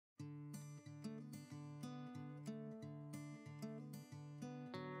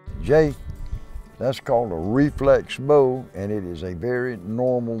Jay, that's called a reflex bow, and it is a very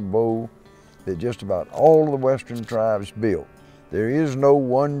normal bow that just about all of the Western tribes built. There is no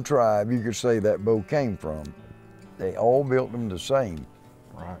one tribe you could say that bow came from. They all built them the same.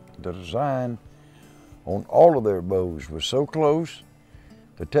 Right. The design on all of their bows was so close,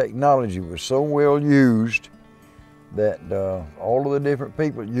 the technology was so well used that all of the different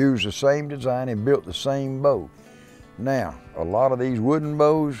people used the same design and built the same bow. Now, a lot of these wooden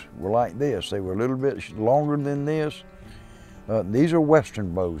bows were like this. They were a little bit longer than this. These are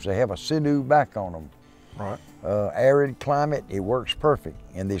Western bows. They have a sinew back on them. Right. Arid climate, it works perfect.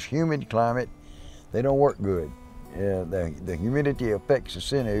 In this humid climate, they don't work good. The humidity affects the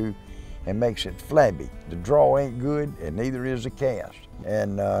sinew and makes it flabby. The draw ain't good, and neither is the cast.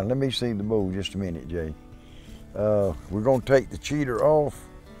 And let me see the bow just a minute, Jay. We're gonna take the cheater off,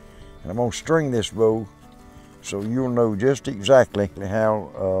 and I'm gonna string this bow so you'll know just exactly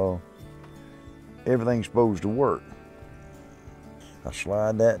how everything's supposed to work. I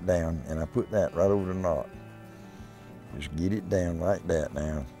slide that down, and I put that right over the knot. Just get it down like that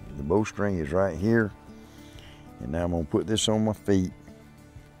now. The bowstring is right here, and now I'm gonna put this on my feet,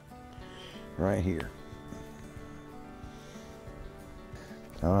 right here.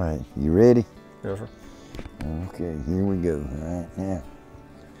 All right, you ready? Yes, sir. Okay, here we go. All right, now.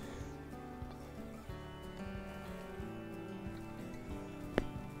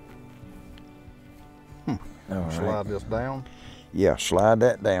 All right. Slide this down. Yeah, slide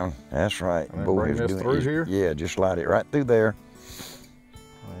that down. That's right. And then bring this through here? Yeah, just slide it right through there.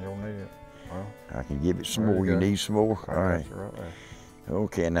 You don't need it. Well, I can give it some there more. you You go. need some more? All right. Right there.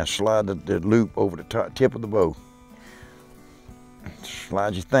 Okay, now slide the loop over the tip of the bow.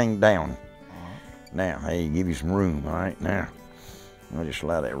 Slide your thing down. Now, hey, give you some room. All right, now. I'll just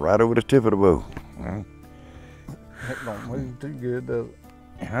slide that right over the tip of the bow. Huh? It don't move too good, does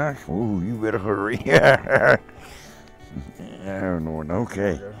it? Huh? Ooh, you better hurry. Oh, Lord,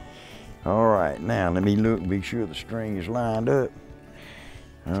 okay. All right, now let me look, be sure the string is lined up.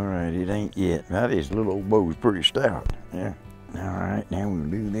 All right, it ain't yet. Now this little old bow is pretty stout. Yeah. All right, now we'll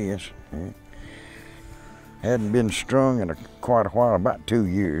do this. Yeah. Hadn't been strung in quite a while, about 2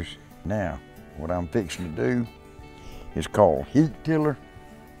 years. Now, what I'm fixing to do is called heat tiller.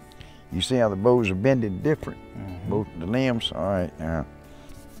 You see how the bows are bending different, both the limbs? All right, now,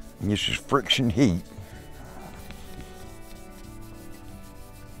 this is friction heat.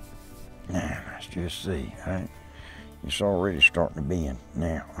 Now, let's just see, all right? It's already starting to bend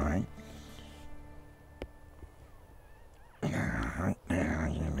now, all right? All right, now,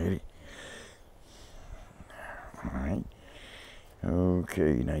 you ready? All right.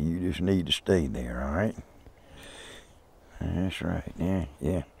 Okay, now you just need to stay there, all right? That's right, yeah,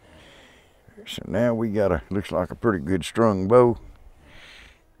 yeah. So now we got looks like a pretty good strung bow.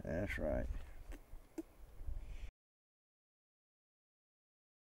 That's right.